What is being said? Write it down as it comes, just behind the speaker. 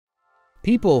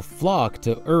People flock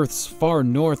to Earth's far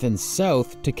north and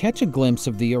south to catch a glimpse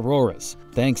of the auroras.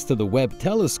 Thanks to the Webb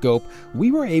Telescope,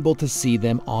 we were able to see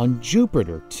them on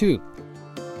Jupiter, too.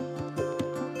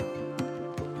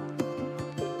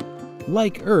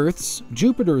 Like Earth's,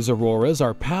 Jupiter's auroras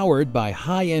are powered by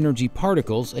high-energy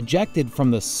particles ejected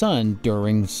from the Sun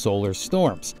during solar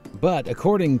storms. But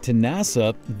according to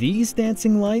NASA, these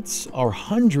dancing lights are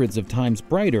hundreds of times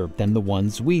brighter than the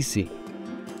ones we see.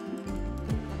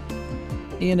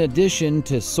 In addition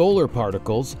to solar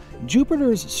particles,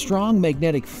 Jupiter's strong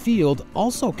magnetic field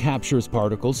also captures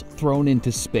particles thrown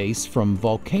into space from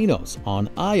volcanoes on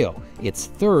Io, its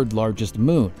third largest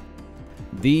moon.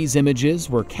 These images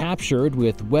were captured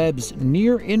with Webb's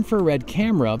near-infrared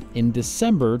camera in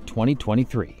December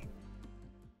 2023.